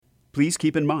Please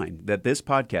keep in mind that this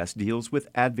podcast deals with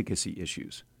advocacy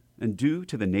issues, and due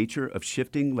to the nature of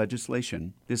shifting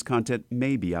legislation, this content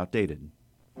may be outdated.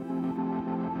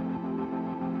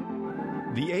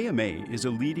 The AMA is a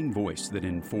leading voice that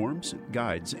informs,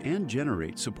 guides, and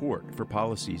generates support for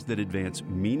policies that advance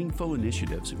meaningful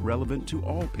initiatives relevant to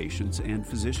all patients and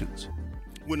physicians.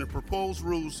 When the proposed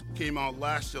rules came out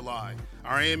last July,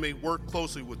 our AMA worked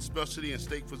closely with specialty and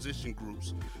state physician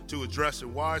groups to address the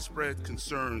widespread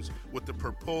concerns with the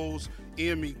proposed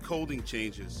AME coding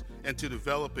changes and to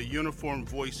develop a uniform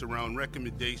voice around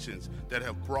recommendations that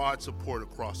have broad support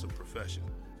across the profession.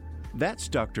 That's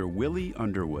Dr. Willie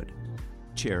Underwood,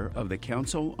 Chair of the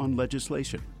Council on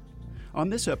Legislation. On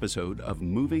this episode of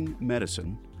Moving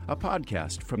Medicine, a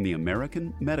podcast from the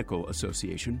American Medical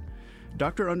Association,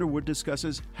 Dr. Underwood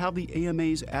discusses how the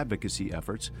AMA's advocacy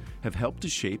efforts have helped to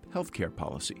shape healthcare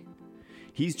policy.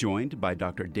 He's joined by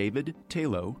Dr. David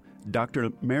Tayloe, Dr.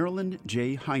 Marilyn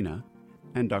J. Heine,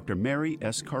 and Dr. Mary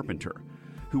S. Carpenter,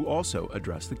 who also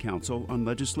addressed the Council on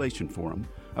Legislation Forum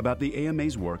about the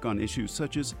AMA's work on issues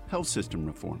such as health system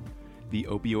reform, the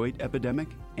opioid epidemic,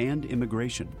 and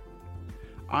immigration.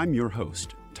 I'm your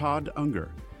host, Todd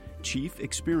Unger, Chief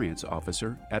Experience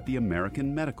Officer at the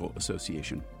American Medical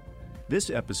Association. This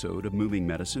episode of Moving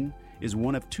Medicine is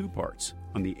one of two parts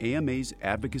on the AMA's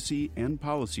advocacy and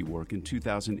policy work in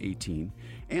 2018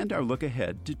 and our look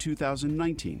ahead to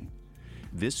 2019.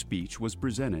 This speech was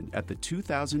presented at the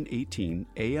 2018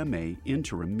 AMA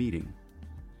interim meeting.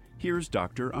 Here's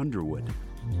Dr. Underwood.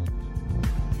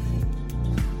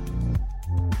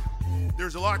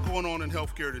 There's a lot going on in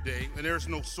healthcare today, and there's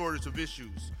no shortage of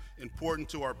issues important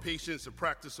to our patients, the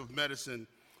practice of medicine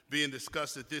being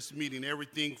discussed at this meeting,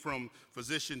 everything from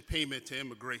physician payment to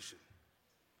immigration.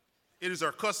 It is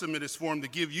our custom in this forum to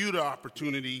give you the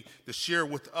opportunity to share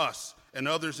with us and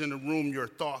others in the room your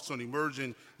thoughts on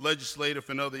emerging legislative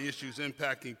and other issues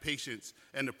impacting patients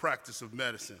and the practice of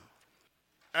medicine.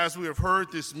 As we have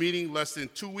heard this meeting less than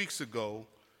 2 weeks ago,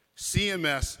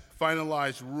 CMS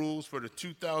finalized rules for the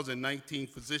 2019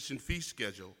 physician fee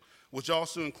schedule, which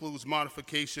also includes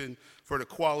modification for the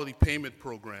Quality Payment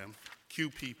Program,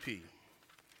 QPP.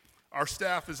 Our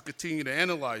staff is continuing to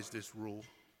analyze this rule,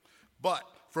 but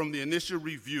from the initial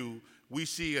review, we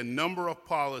see a number of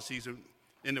policies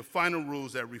in the final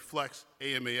rules that reflects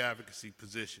AMA advocacy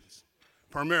positions.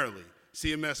 Primarily,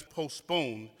 CMS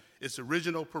postponed its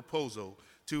original proposal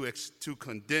to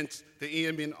condense the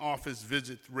AMA office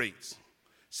visit rates.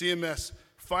 CMS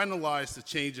finalized the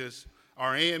changes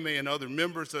our AMA and other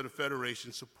members of the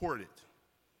Federation supported.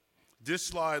 This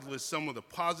slide lists some of the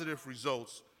positive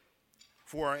results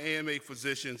for our AMA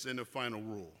physicians in the final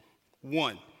rule.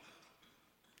 1,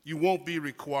 you won't be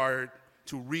required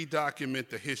to redocument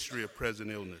the history of present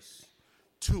illness.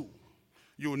 2,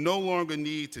 you will no longer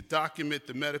need to document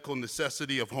the medical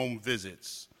necessity of home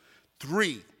visits.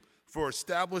 3, for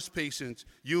established patients,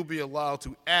 you'll be allowed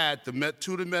to add to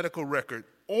the medical record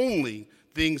only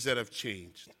things that have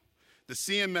changed. The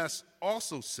CMS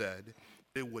also said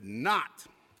it would not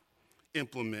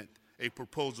implement a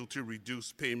proposal to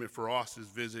reduce payment for office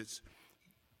visits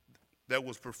that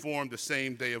was performed the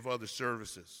same day of other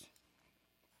services.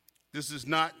 This is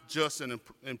not just an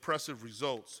impressive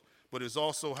results, but is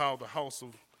also how the House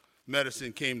of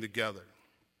Medicine came together.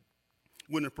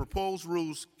 When the proposed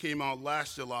rules came out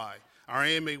last July, our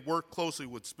AMA worked closely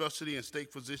with specialty and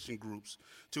state physician groups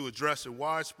to address the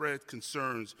widespread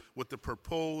concerns with the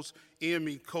proposed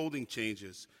AME coding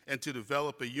changes and to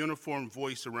develop a uniform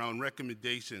voice around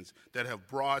recommendations that have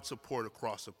broad support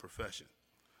across the profession.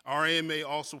 Our AMA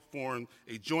also formed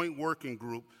a joint working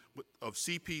group of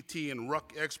CPT and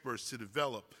RUC experts to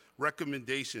develop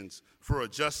recommendations for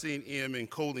adjusting AME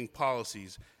coding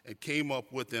policies and came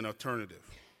up with an alternative.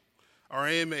 Our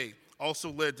AMA also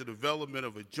led the development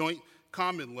of a joint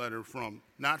comment letter from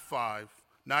not 5,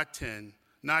 not 10,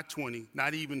 not 20,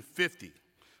 not even 50,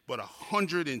 but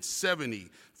 170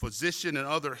 physician and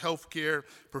other healthcare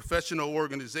professional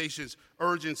organizations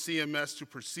urging CMS to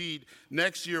proceed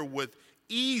next year with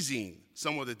easing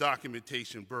some of the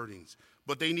documentation burdens.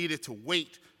 But they needed to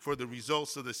wait for the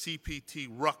results of the CPT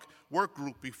RUC work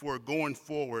group before going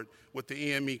forward with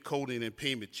the AME coding and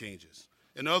payment changes.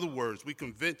 In other words, we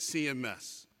convinced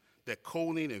CMS that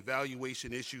coding and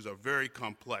valuation issues are very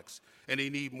complex and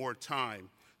they need more time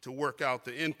to work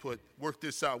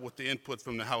this out with the input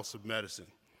from the House of Medicine.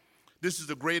 This is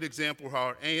a great example of how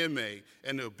our AMA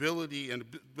and the ability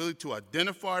to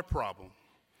identify a problem,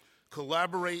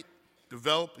 collaborate,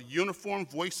 develop a uniform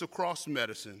voice across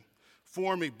medicine,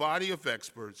 form a body of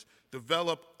experts,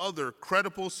 develop other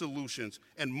credible solutions,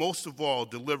 and most of all,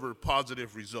 deliver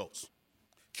positive results.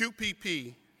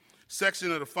 QPP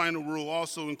Section of the final rule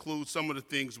also includes some of the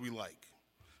things we like.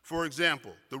 For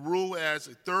example, the rule adds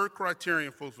a third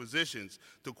criterion for physicians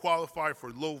to qualify for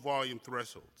low volume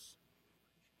thresholds.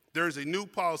 There is a new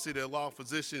policy that allows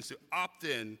physicians to opt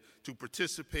in to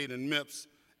participate in MIPS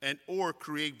and or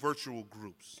create virtual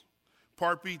groups.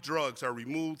 Part B drugs are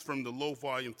removed from the low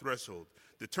volume threshold,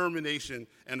 determination,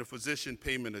 and the physician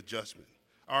payment adjustment.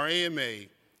 Our AMA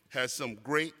has some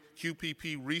great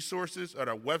QPP resources at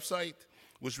our website,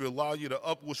 which will allow you to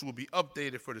which will be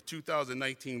updated for the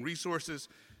 2019 resources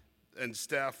and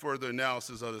staff further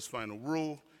analysis of this final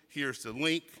rule. Here's the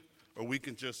link, or we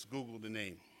can just Google the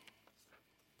name.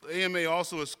 The AMA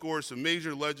also has scored some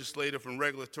major legislative and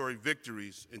regulatory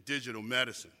victories in digital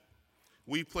medicine.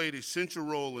 We played a central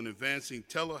role in advancing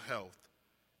telehealth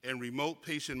and remote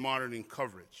patient monitoring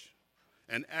coverage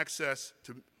and access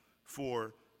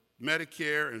for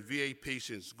Medicare and VA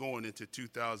patients going into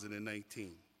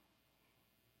 2019.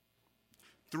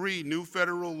 3 new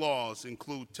federal laws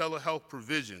include telehealth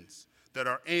provisions that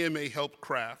our AMA helped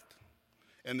craft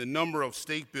and the number of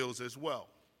state bills as well.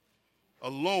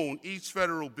 Alone, each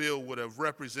federal bill would have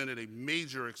represented a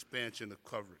major expansion of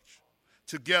coverage.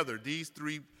 Together, these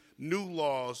 3 new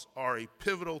laws are a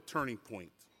pivotal turning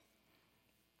point.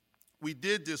 We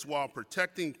did this while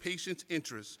protecting patients'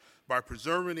 interests by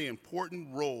preserving the important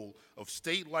role of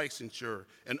state licensure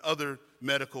and other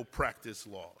medical practice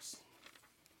laws.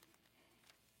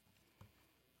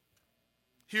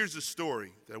 Here's a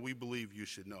story that we believe you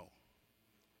should know.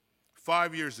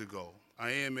 5 years ago,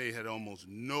 AMA had almost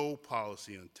no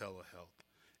policy on telehealth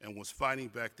and was fighting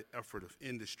back the effort of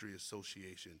industry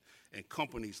association and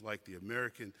companies like the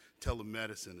American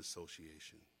Telemedicine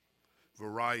Association,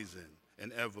 Verizon,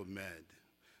 and Evamed,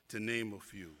 to name a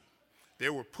few. They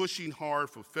were pushing hard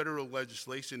for federal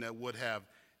legislation that would have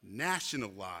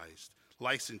nationalized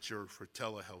licensure for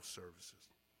telehealth services.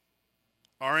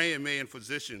 Our AMA and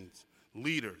physicians,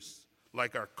 leaders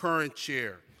like our current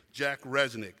chair, Jack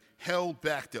Resnick, held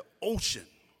back the ocean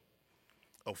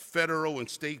of federal and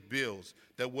state bills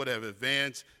that would have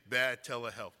advanced bad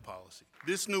telehealth policy.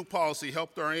 This new policy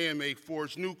helped our AMA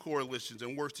forge new coalitions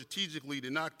and work strategically to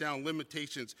knock down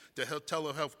limitations to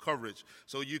telehealth coverage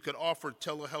so you could offer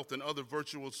telehealth and other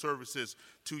virtual services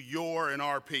to your and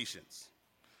our patients.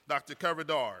 Dr.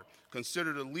 Kavadar,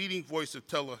 considered a leading voice of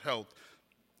telehealth,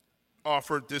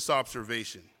 offered this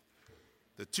observation.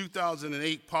 The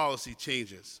 2008 policy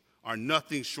changes are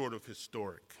nothing short of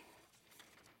historic.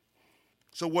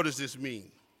 So what does this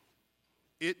mean?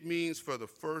 It means for the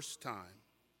first time,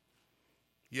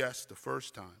 yes, the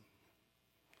first time,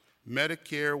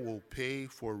 Medicare will pay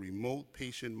for remote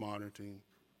patient monitoring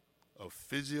of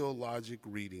physiologic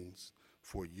readings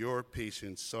for your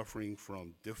patients suffering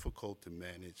from difficult to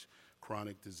manage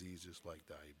chronic diseases like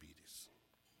diabetes.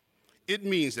 It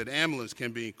means that ambulance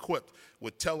can be equipped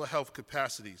with telehealth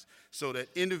capacities so that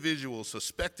individuals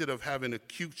suspected of having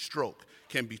acute stroke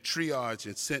can be triaged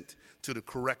and sent to the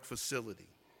correct facility.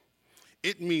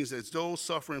 It means that those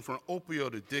suffering from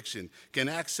opioid addiction can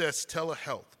access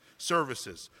telehealth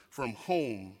services from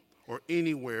home or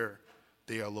anywhere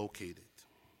they are located.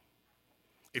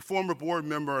 A former board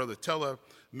member of the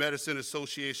Telemedicine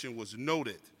Association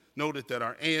noted that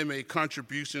our AMA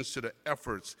contributions to the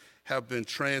efforts have been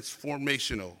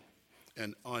transformational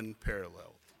and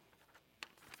unparalleled.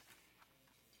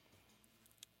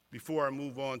 Before I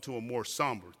move on to a more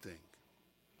somber thing,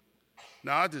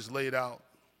 now I just laid out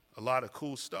a lot of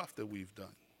cool stuff that we've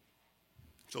done.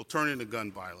 So turning to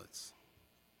gun violence.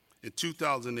 In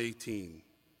 2018,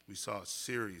 we saw a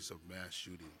series of mass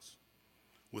shootings,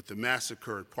 with the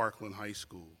massacre at Parkland High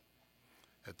School,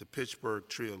 at the Pittsburgh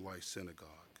Tree of Life Synagogue,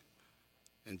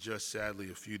 and just sadly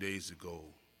a few days ago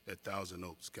at Thousand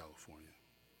Oaks, California.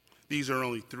 These are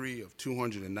only 3 of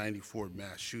 294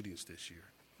 mass shootings this year,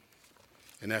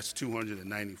 and that's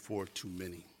 294 too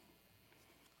many.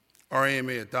 Our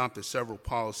AMA adopted several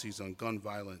policies on gun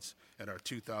violence at our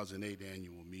 2008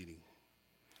 annual meeting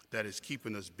that is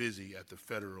keeping us busy at the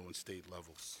federal and state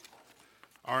levels.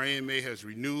 Our AMA has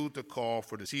renewed the call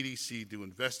for the CDC to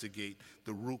investigate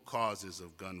the root causes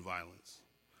of gun violence.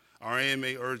 Our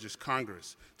AMA urges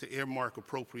Congress to earmark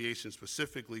appropriations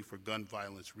specifically for gun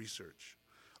violence research.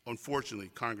 Unfortunately,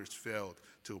 Congress failed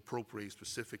to appropriate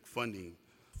specific funding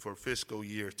for fiscal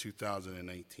year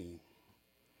 2019.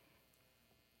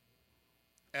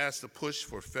 As the push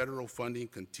for federal funding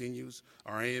continues,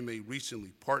 our AMA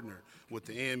recently partnered with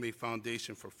the AMA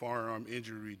Foundation for Firearm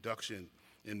Injury Reduction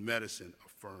in Medicine,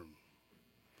 AFIRM,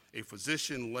 a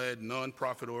physician-led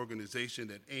nonprofit organization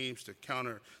that aims to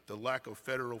counter the lack of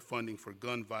federal funding for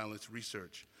gun violence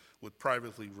research with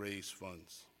privately raised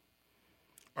funds.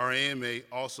 Our AMA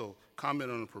also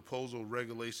commented on the proposal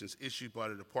regulations issued by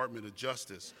the Department of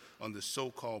Justice on the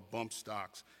so-called bump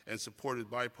stocks and supported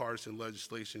bipartisan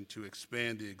legislation to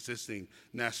expand the existing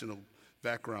national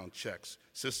background checks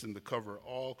system to cover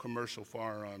all commercial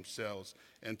firearm sales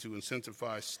and to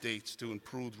incentivize states to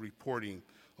improve reporting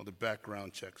on the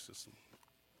background check system.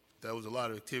 That was a lot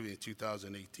of activity in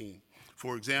 2018.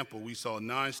 For example, we saw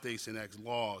 9 states enact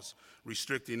laws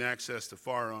restricting access to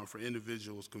firearms for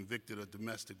individuals convicted of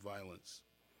domestic violence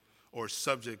or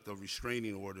subject of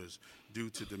restraining orders due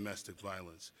to domestic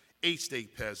violence. 8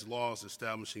 states passed laws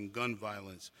establishing gun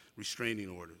violence restraining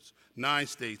orders. 9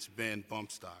 states banned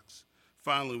bump stocks.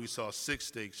 Finally, we saw 6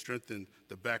 states strengthen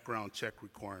the background check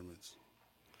requirements.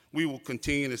 We will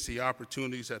continue to see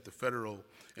opportunities at the federal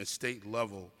and state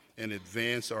level and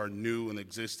advance our new and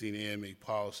existing AMA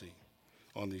policy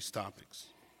on these topics.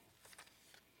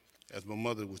 As my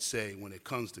mother would say, when it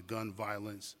comes to gun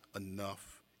violence,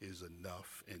 enough is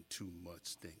enough and too much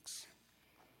stinks.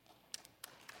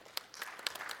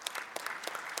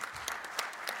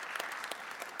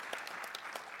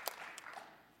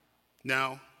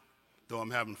 Now, though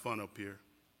I'm having fun up here,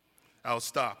 I'll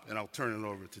stop and I'll turn it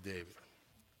over to David.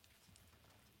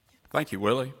 Thank you,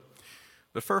 Willie.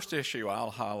 The first issue I'll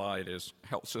highlight is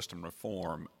health system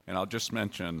reform, and I'll just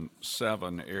mention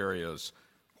 7 areas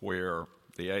where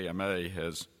the AMA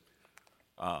has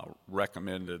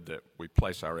recommended that we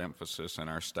place our emphasis, and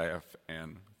our staff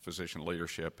and physician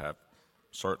leadership have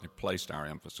certainly placed our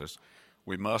emphasis.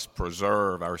 We must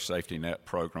preserve our safety net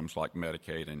programs like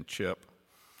Medicaid and CHIP.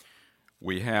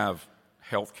 We have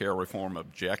health care reform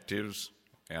objectives,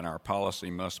 and our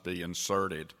policy must be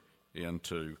inserted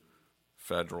into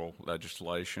federal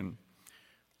legislation.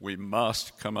 We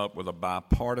must come up with a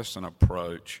bipartisan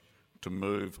approach to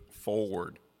move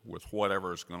forward with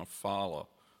whatever is going to follow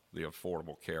the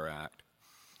Affordable Care Act.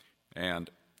 And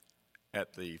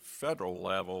at the federal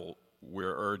level,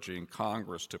 we're urging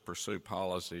Congress to pursue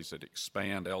policies that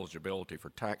expand eligibility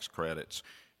for tax credits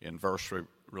inversely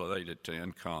related to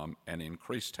income and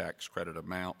increase tax credit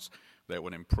amounts that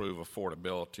would improve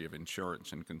affordability of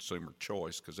insurance and consumer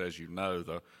choice, because as you know,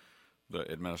 the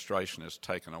administration has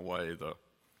taken away the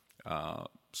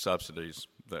subsidies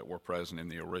that were present in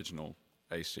the original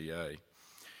ACA.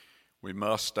 We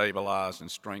must stabilize and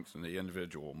strengthen the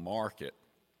individual market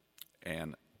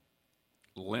and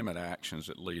limit actions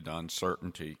that lead to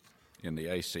uncertainty in the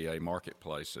ACA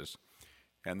marketplaces.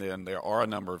 And then there are a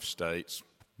number of states,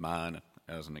 mine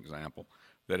as an example,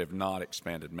 that have not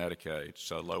expanded Medicaid,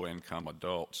 so low-income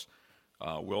adults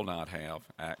will not have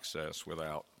access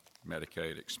without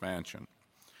Medicaid expansion.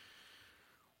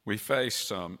 We face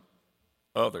some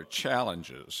other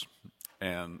challenges,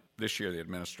 and this year the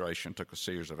administration took a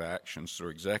series of actions through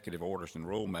executive orders and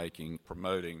rulemaking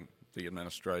promoting the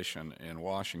administration in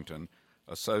Washington,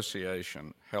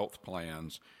 association health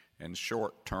plans, and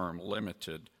short-term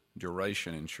limited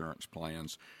duration insurance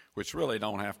plans, which really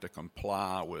don't have to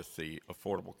comply with the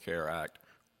Affordable Care Act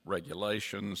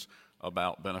regulations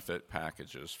about benefit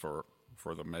packages for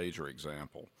the major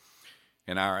example.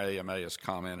 And our AMA has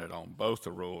commented on both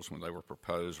the rules when they were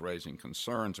proposed, raising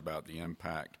concerns about the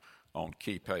impact on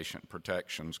key patient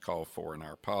protections called for in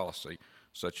our policy,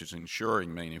 such as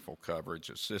ensuring meaningful coverage,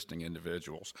 assisting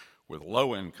individuals with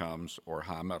low incomes or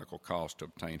high medical costs to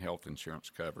obtain health insurance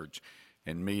coverage,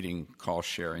 and meeting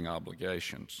cost-sharing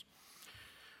obligations.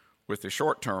 With the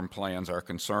short-term plans, our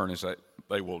concern is that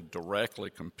they will directly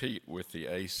compete with the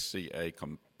ACA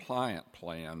compliant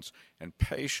plans, and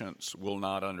patients will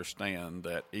not understand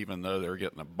that even though they're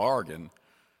getting a bargain,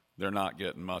 they're not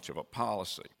getting much of a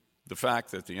policy. The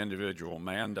fact that the individual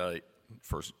mandate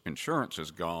for insurance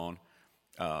is gone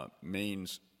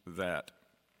means that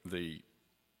the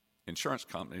insurance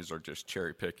companies are just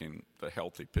cherry-picking the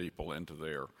healthy people into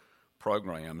their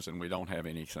programs, and we don't have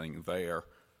anything there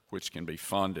which can be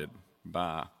funded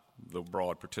by the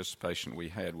broad participation we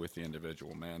had with the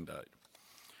individual mandate.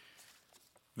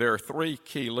 There are 3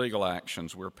 key legal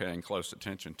actions we're paying close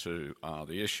attention to.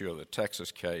 The issue of the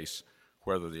Texas case,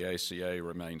 whether the ACA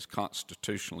remains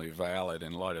constitutionally valid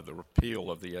in light of the repeal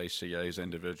of the ACA's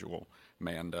individual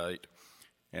mandate.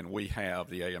 And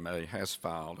the AMA has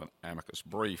filed an amicus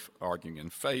brief arguing in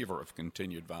favor of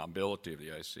continued viability of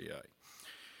the ACA.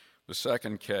 The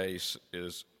second case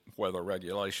is whether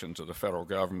regulations of the federal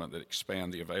government that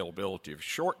expand the availability of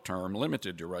short-term,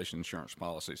 limited duration insurance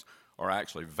policies are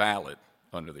actually valid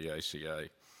under the ACA.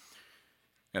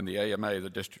 And the AMA, the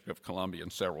District of Columbia,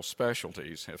 and several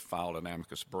specialties have filed an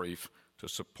amicus brief to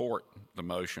support the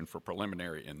motion for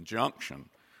preliminary injunction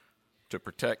to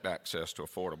protect access to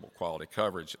affordable quality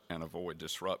coverage and avoid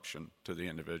disruption to the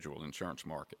individual insurance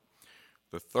market.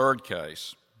 The third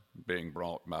case, being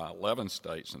brought by 11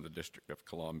 states in the District of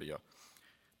Columbia,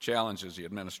 challenges the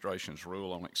administration's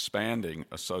rule on expanding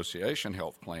association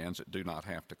health plans that do not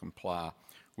have to comply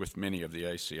with many of the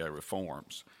ACA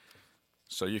reforms.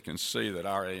 So you can see that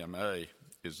our AMA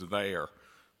is there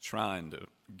trying to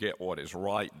get what is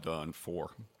right done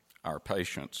for our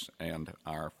patients and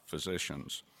our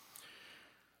physicians.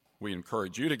 We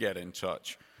encourage you to get in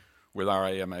touch with our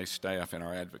AMA staff in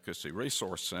our Advocacy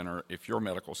Resource Center if your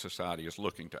medical society is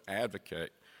looking to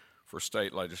advocate for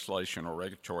state legislation or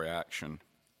regulatory action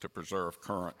to preserve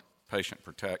current patient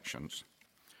protections.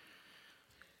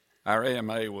 Our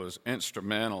AMA was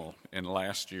instrumental in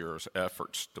last year's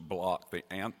efforts to block the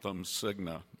Anthem,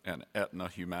 Cigna, and Aetna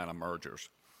Humana mergers,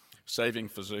 saving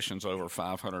physicians over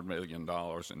 $500 million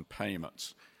in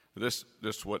payments. This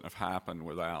wouldn't have happened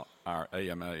without our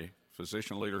AMA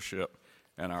physician leadership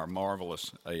and our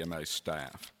marvelous AMA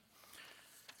staff.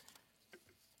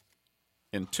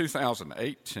 In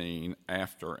 2018,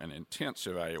 after an intense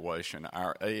evaluation,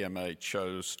 our AMA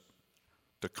chose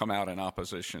to come out in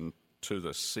opposition to the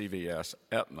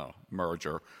CVS-Aetna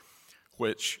merger,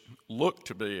 which looked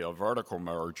to be a vertical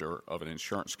merger of an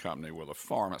insurance company with a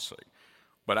pharmacy.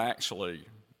 But actually,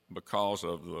 because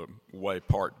of the way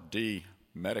Part D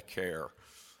Medicare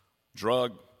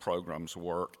drug programs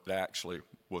work, it actually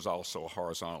was also a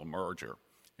horizontal merger.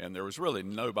 And there was really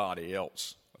nobody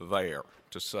else there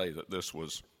to say that this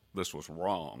was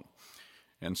wrong.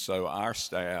 And so our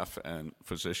staff and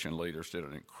physician leaders did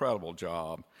an incredible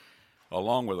job,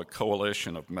 along with a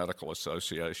coalition of medical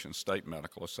associations, state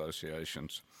medical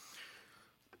associations.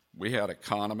 We had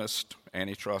economists,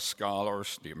 antitrust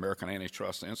scholars, the American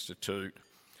Antitrust Institute,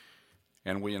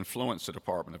 and we influenced the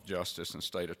Department of Justice and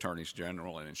state attorneys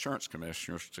general and insurance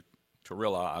commissioners to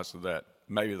realize that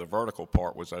maybe the vertical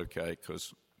part was okay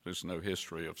because there's no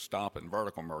history of stopping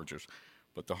vertical mergers,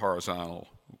 but the horizontal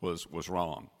was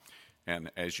wrong.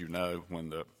 And as you know,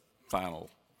 when the final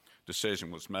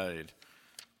decision was made,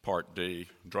 Part D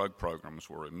drug programs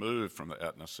were removed from the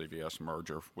Aetna-CVS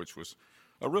merger, which was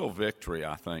a real victory,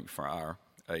 I think, for our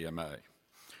AMA.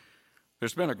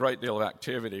 There's been a great deal of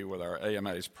activity with our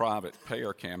AMA's private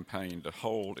payer campaign to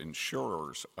hold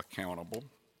insurers accountable.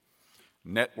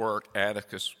 Network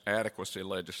adequacy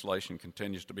legislation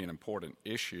continues to be an important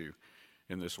issue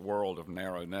in this world of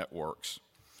narrow networks.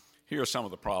 Here are some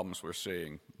of the problems we're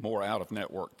seeing: more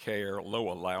out-of-network care, low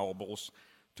allowables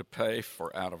to pay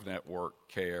for out-of-network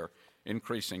care,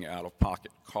 increasing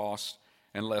out-of-pocket costs,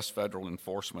 and less federal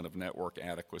enforcement of network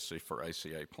adequacy for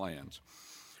ACA plans.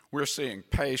 We're seeing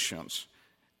patients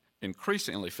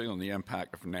increasingly feeling the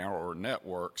impact of narrower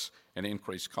networks and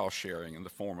increased cost sharing in the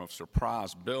form of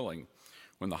surprise billing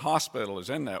when the hospital is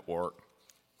in network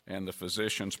and the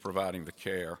physicians providing the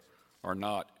care are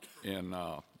not in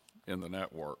the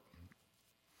network.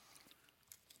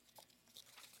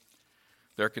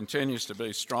 There continues to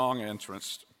be strong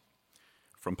interest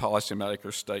from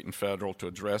policymakers, state and federal, to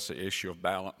address the issue of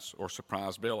balance or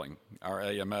surprise billing. Our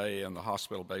AMA and the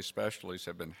hospital-based specialties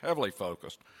have been heavily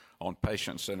focused on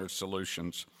patient-centered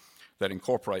solutions that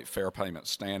incorporate fair payment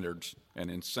standards and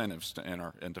incentives to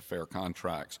enter into fair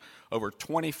contracts. Over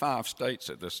 25 states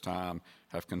at this time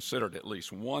have considered at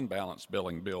least one balanced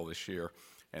billing bill this year,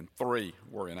 and 3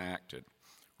 were enacted.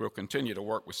 We'll continue to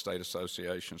work with state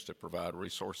associations to provide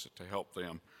resources to help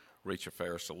them reach a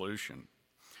fair solution.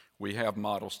 We have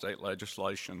model state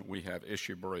legislation, we have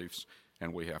issue briefs,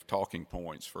 and we have talking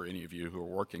points for any of you who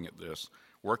are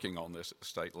working on this at the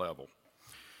state level.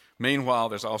 Meanwhile,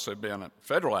 there's also been a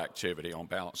federal activity on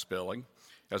balanced billing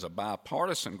as a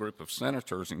bipartisan group of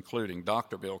senators, including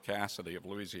Dr. Bill Cassidy of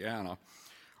Louisiana,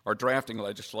 are drafting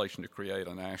legislation to create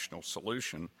a national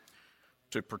solution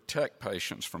to protect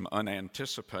patients from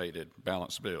unanticipated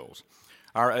balanced bills.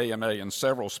 Our AMA and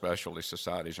several specialty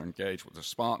societies are engaged with the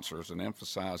sponsors in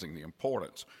emphasizing the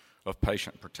importance of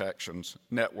patient protections,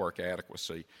 network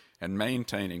adequacy, and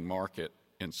maintaining market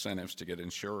incentives to get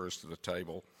insurers to the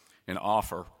table and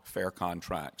offer fair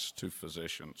contracts to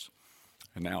physicians.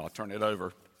 And now I'll turn it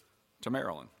over to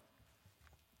Marilyn.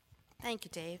 Thank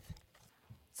you, Dave.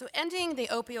 So ending the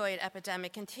opioid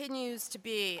epidemic continues to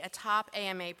be a top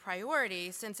AMA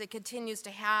priority since it continues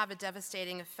to have a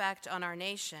devastating effect on our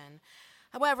nation.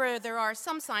 However, there are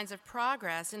some signs of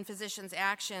progress in physicians'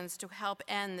 actions to help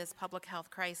end this public health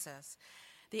crisis.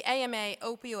 The AMA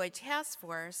Opioid Task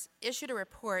Force issued a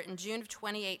report in June of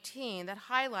 2018 that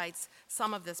highlights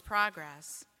some of this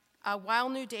progress. While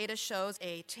new data shows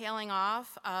a tailing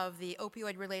off of the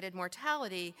opioid-related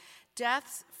mortality,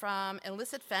 deaths from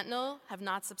illicit fentanyl have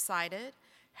not subsided,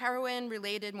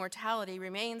 heroin-related mortality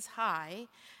remains high,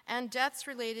 and deaths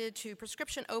related to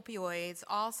prescription opioids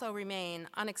also remain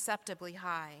unacceptably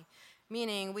high,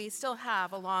 meaning we still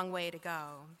have a long way to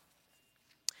go.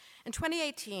 In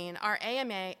 2018, our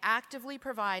AMA actively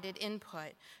provided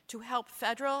input to help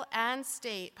federal and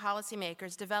state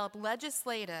policymakers develop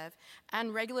legislative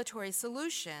and regulatory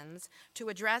solutions to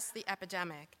address the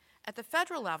epidemic. At the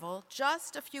federal level,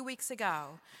 just a few weeks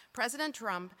ago, President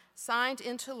Trump signed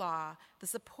into law the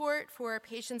Support for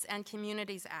Patients and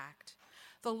Communities Act.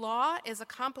 The law is a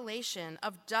compilation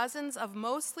of dozens of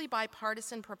mostly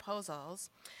bipartisan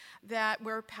proposals that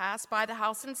were passed by the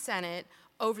House and Senate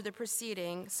over the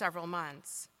preceding several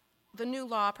months. The new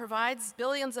law provides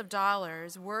billions of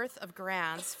dollars worth of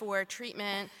grants for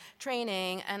treatment,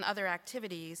 training, and other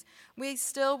activities. We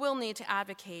still will need to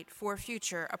advocate for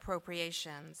future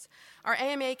appropriations. Our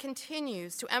AMA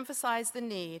continues to emphasize the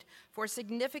need for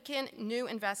significant new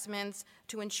investments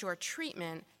to ensure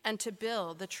treatment and to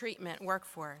build the treatment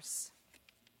workforce.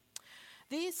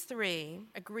 These three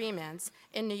agreements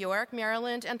in New York,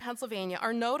 Maryland, and Pennsylvania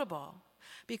are notable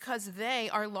because they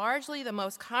are largely the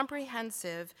most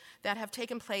comprehensive that have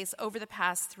taken place over the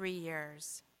past 3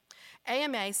 years.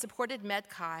 AMA supported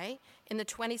MedChi in the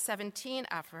 2017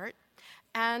 effort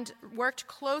and worked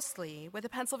closely with the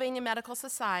Pennsylvania Medical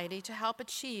Society to help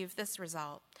achieve this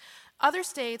result. Other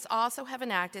states also have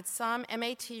enacted some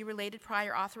MAT-related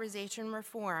prior authorization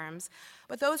reforms,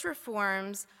 but those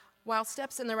reforms, while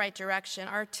steps in the right direction,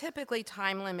 are typically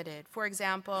time-limited. For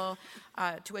example,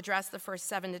 to address the first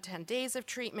 7 to 10 days of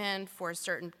treatment for a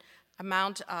certain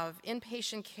amount of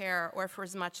inpatient care or for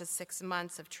as much as 6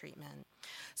 months of treatment.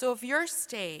 So if your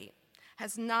state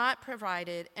has not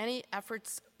provided any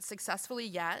efforts successfully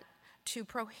yet to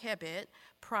prohibit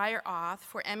prior auth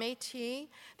for MAT,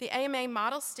 the AMA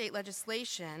model state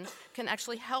legislation can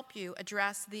actually help you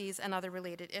address these and other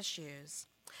related issues.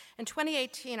 In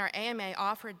 2018, our AMA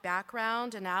offered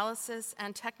background, analysis,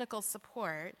 and technical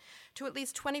support to at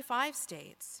least 25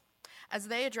 states as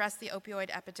they address the opioid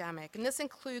epidemic, and this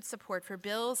includes support for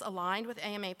bills aligned with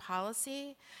AMA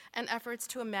policy and efforts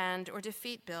to amend or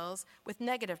defeat bills with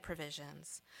negative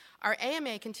provisions. Our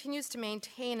AMA continues to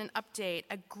maintain and update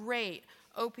a great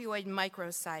opioid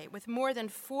microsite with more than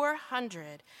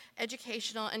 400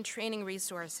 educational and training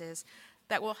resources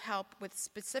that will help with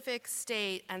specific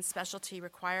state and specialty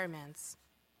requirements.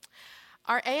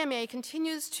 Our AMA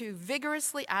continues to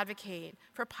vigorously advocate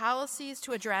for policies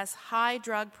to address high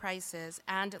drug prices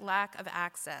and lack of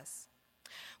access.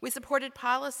 We supported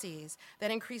policies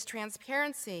that increase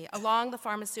transparency along the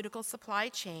pharmaceutical supply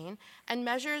chain and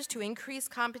measures to increase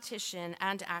competition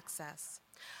and access.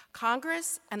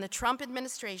 Congress and the Trump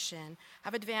administration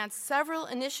have advanced several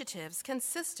initiatives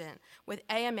consistent with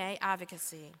AMA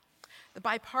advocacy. The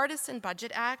Bipartisan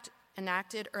Budget Act,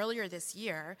 enacted earlier this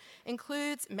year,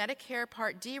 includes Medicare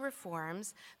Part D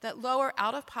reforms that lower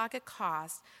out-of-pocket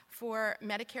costs for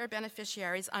Medicare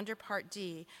beneficiaries under Part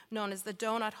D, known as the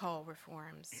donut hole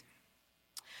reforms.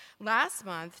 Last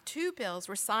month, 2 bills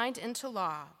were signed into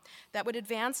law that would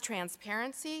advance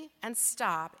transparency and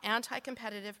stop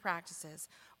anti-competitive practices.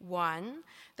 One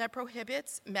that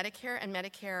prohibits Medicare and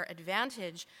Medicare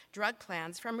Advantage drug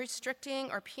plans from restricting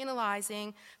or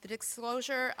penalizing the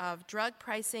disclosure of drug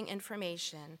pricing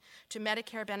information to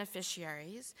Medicare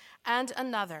beneficiaries, and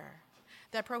another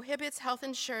that prohibits health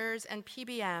insurers and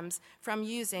PBMs from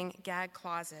using gag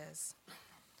clauses.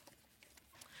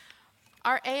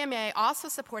 Our AMA also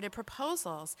supported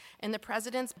proposals in the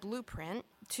President's blueprint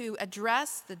to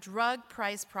address the drug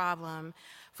price problem,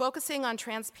 focusing on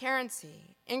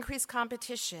transparency, increased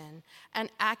competition,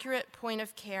 and accurate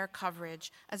point-of-care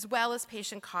coverage, as well as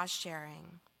patient cost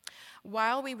sharing.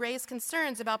 While we raised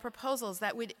concerns about proposals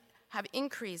that would have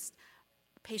increased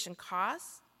patient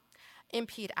costs,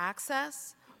 impede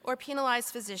access, or penalize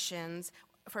physicians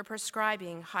for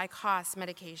prescribing high-cost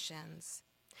medications.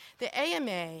 The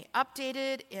AMA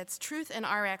updated its Truth in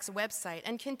Rx website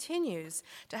and continues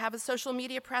to have a social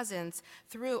media presence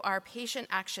through our Patient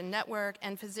Action Network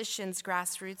and Physicians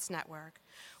Grassroots Network.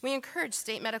 We encourage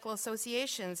state medical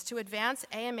associations to advance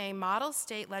AMA model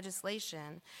state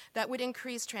legislation that would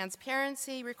increase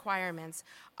transparency requirements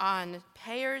on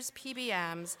payers,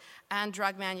 PBMs, and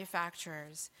drug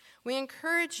manufacturers. We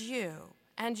encourage you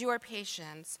and your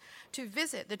patients to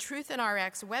visit the Truth in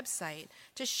Rx website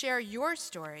to share your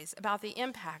stories about the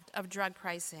impact of drug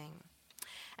pricing.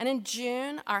 And in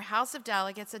June, our House of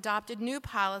Delegates adopted new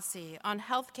policy on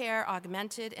healthcare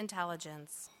augmented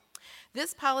intelligence.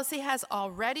 This policy has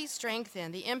already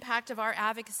strengthened the impact of our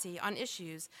advocacy on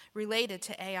issues related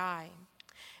to AI.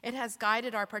 It has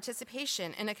guided our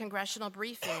participation in a congressional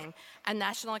briefing and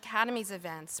National Academies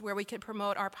events where we could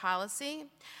promote our policy.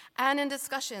 And in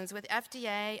discussions with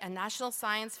FDA and National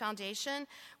Science Foundation,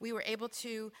 we were able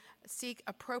to seek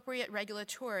appropriate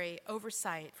regulatory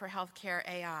oversight for healthcare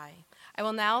AI. I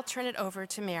will now turn it over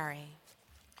to Mary.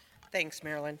 Thanks,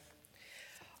 Marilyn.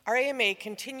 Our AMA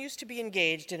continues to be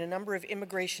engaged in a number of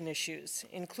immigration issues,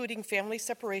 including family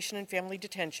separation and family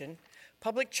detention,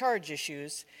 public charge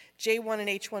issues, J-1 and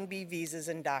H-1B visas,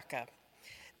 and DACA.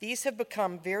 These have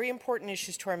become very important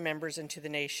issues to our members and to the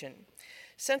nation.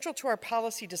 Central to our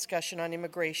policy discussion on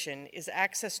immigration is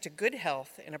access to good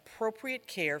health and appropriate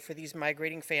care for these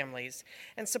migrating families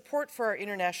and support for our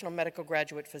international medical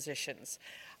graduate physicians.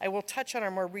 I will touch on our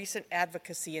more recent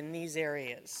advocacy in these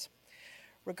areas.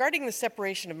 Regarding the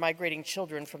separation of migrating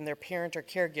children from their parent or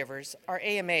caregivers, our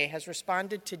AMA has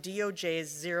responded to DOJ's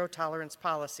zero-tolerance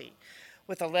policy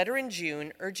with a letter in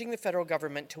June urging the federal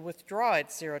government to withdraw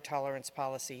its zero-tolerance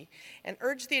policy and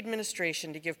urge the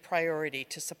administration to give priority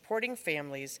to supporting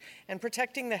families and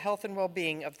protecting the health and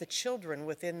well-being of the children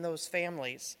within those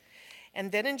families.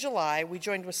 And then in July, we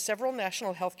joined with several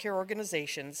national healthcare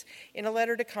organizations in a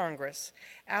letter to Congress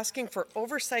asking for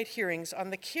oversight hearings on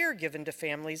the care given to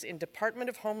families in Department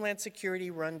of Homeland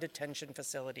Security-run detention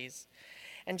facilities.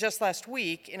 And just last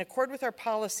week, in accord with our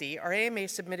policy, our AMA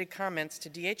submitted comments to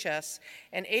DHS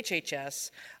and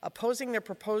HHS opposing their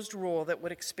proposed rule that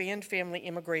would expand family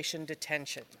immigration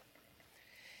detention.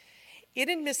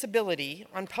 Inadmissibility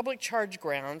on public charge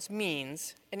grounds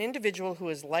means an individual who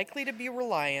is likely to be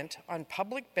reliant on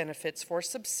public benefits for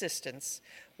subsistence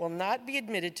will not be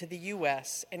admitted to the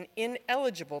U.S. and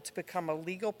ineligible to become a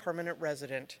legal permanent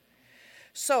resident.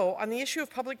 So, on the issue of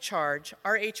public charge,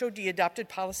 our HOD adopted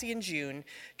policy in June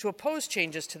to oppose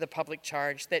changes to the public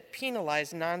charge that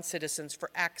penalize non-citizens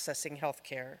for accessing health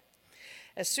care.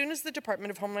 As soon as the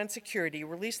Department of Homeland Security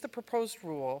released the proposed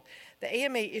rule, the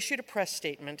AMA issued a press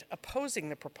statement opposing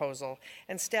the proposal,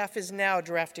 and staff is now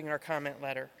drafting our comment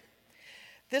letter.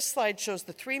 This slide shows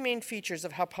the three main features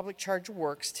of how public charge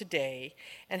works today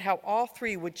and how all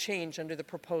three would change under the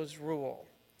proposed rule.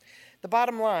 The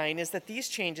bottom line is that these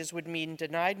changes would mean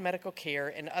denied medical care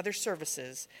and other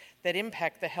services that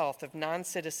impact the health of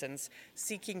non-citizens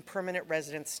seeking permanent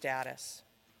resident status.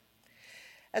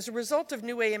 As a result of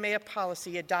new AMA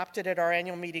policy adopted at our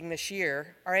annual meeting this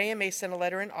year, our AMA sent a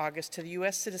letter in August to the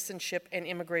U.S. Citizenship and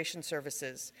Immigration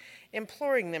Services,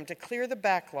 imploring them to clear the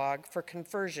backlog for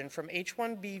conversion from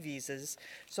H-1B visas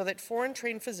so that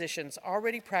foreign-trained physicians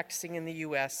already practicing in the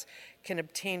U.S. can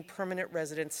obtain permanent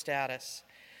resident status.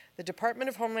 The Department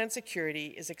of Homeland Security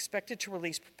is expected to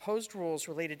release proposed rules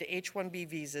related to H-1B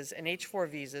visas and H-4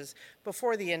 visas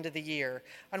before the end of the year,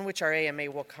 on which our AMA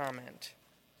will comment.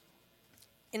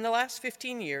 In the last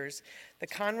 15 years, the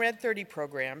Conrad 30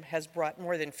 program has brought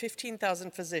more than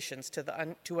 15,000 physicians to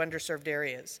underserved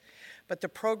areas, but the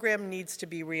program needs to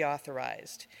be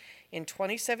reauthorized. In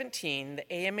 2017,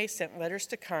 the AMA sent letters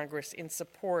to Congress in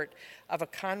support of a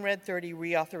Conrad 30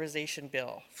 reauthorization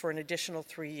bill for an additional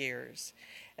 3 years,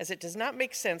 as it does not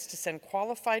make sense to send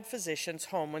qualified physicians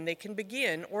home when they can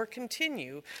begin or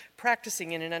continue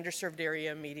practicing in an underserved area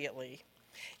immediately.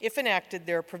 If enacted,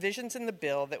 there are provisions in the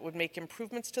bill that would make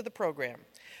improvements to the program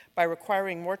by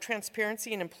requiring more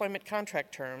transparency in employment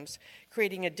contract terms,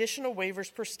 creating additional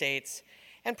waivers per states,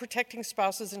 and protecting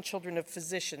spouses and children of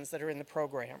physicians that are in the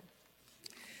program.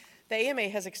 The AMA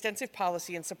has extensive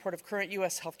policy in support of current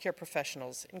U.S. healthcare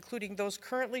professionals, including those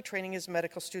currently training as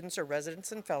medical students or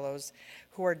residents and fellows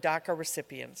who are DACA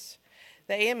recipients.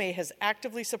 The AMA has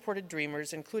actively supported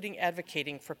Dreamers, including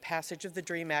advocating for passage of the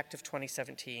DREAM Act of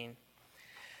 2017.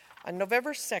 On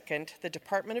November 2nd, the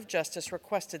Department of Justice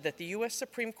requested that the U.S.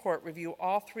 Supreme Court review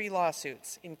all three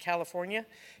lawsuits in California,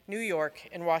 New York,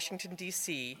 and Washington,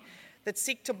 D.C. that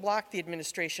seek to block the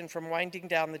administration from winding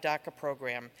down the DACA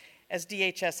program, as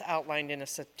DHS outlined in a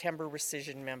September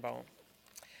rescission memo.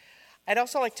 I'd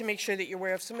also like to make sure that you're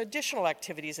aware of some additional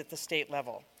activities at the state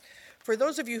level. For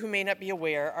those of you who may not be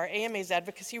aware, our AMA's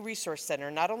Advocacy Resource Center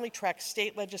not only tracks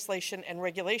state legislation and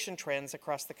regulation trends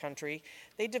across the country,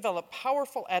 they develop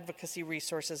powerful advocacy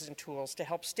resources and tools to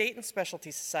help state and specialty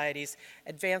societies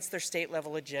advance their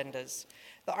state-level agendas.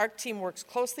 The ARC team works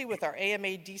closely with our AMA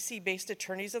DC-based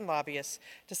attorneys and lobbyists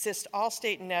to assist all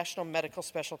state and national medical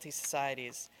specialty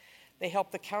societies. They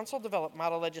help the Council develop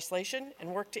model legislation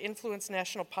and work to influence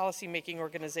national policy-making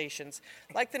organizations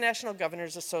like the National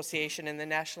Governors Association and the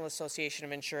National Association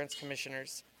of Insurance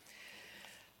Commissioners.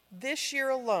 This year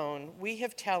alone, we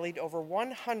have tallied over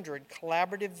 100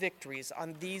 collaborative victories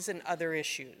on these and other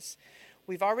issues.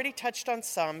 We've already touched on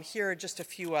some. Here are just a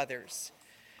few others.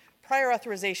 Prior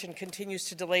authorization continues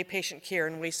to delay patient care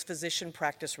and waste physician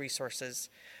practice resources.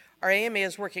 Our AMA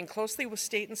is working closely with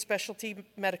state and specialty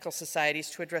medical societies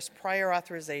to address prior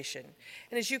authorization.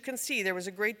 And as you can see, there was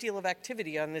a great deal of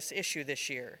activity on this issue this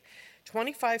year.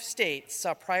 25 states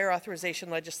saw prior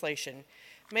authorization legislation,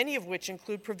 many of which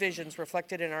include provisions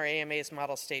reflected in our AMA's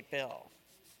model state bill.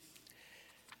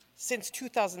 Since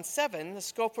 2007, the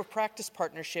Scope of Practice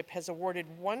Partnership has awarded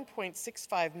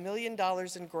 $1.65 million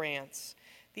in grants.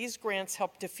 These grants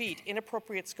help defeat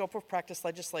inappropriate scope of practice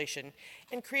legislation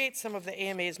and create some of the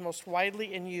AMA's most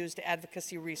widely used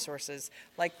advocacy resources,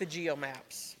 like the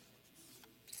GeoMaps.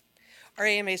 Our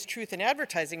AMA's Truth in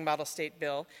Advertising Model State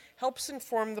Bill helps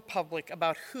inform the public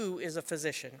about who is a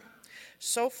physician.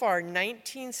 So far,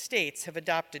 19 states have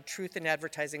adopted Truth in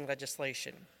Advertising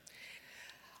legislation.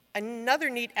 Another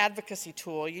neat advocacy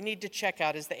tool you need to check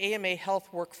out is the AMA Health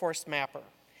Workforce Mapper,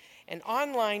 an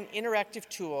online interactive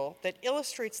tool that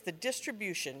illustrates the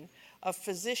distribution of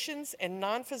physicians and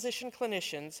non-physician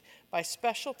clinicians by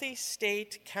specialty,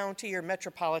 state, county, or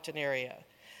metropolitan area.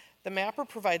 The mapper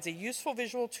provides a useful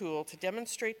visual tool to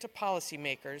demonstrate to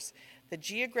policymakers the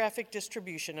geographic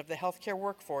distribution of the healthcare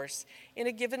workforce in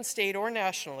a given state or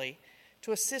nationally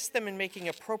to assist them in making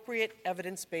appropriate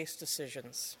evidence-based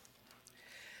decisions.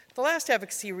 The last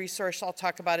advocacy resource I'll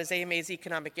talk about is AMA's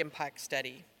Economic Impact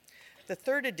Study. The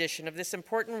third edition of this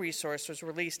important resource was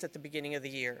released at the beginning of the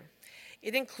year.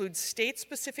 It includes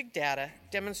state-specific data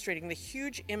demonstrating the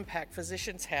huge impact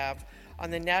physicians have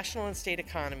on the national and state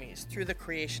economies through the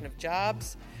creation of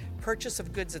jobs, purchase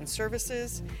of goods and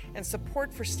services, and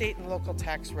support for state and local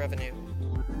tax revenue.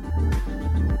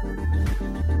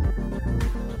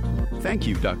 Thank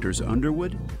you, Drs.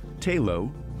 Underwood,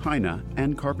 Tayloe, Heine,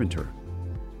 and Carpenter.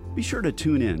 Be sure to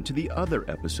tune in to the other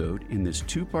episode in this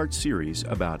two-part series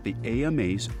about the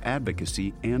AMA's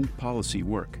advocacy and policy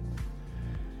work.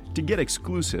 To get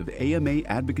exclusive AMA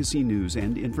advocacy news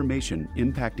and information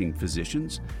impacting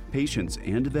physicians, patients,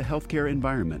 and the healthcare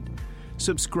environment,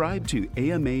 subscribe to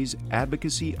AMA's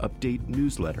Advocacy Update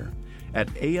newsletter at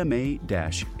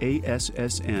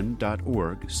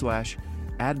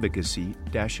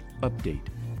ama-assn.org/advocacy-update.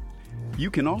 You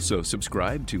can also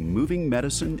subscribe to Moving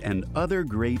Medicine and other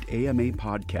great AMA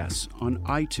podcasts on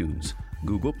iTunes,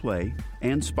 Google Play,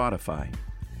 and Spotify,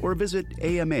 or visit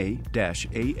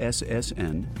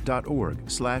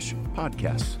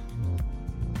ama-assn.org/podcasts.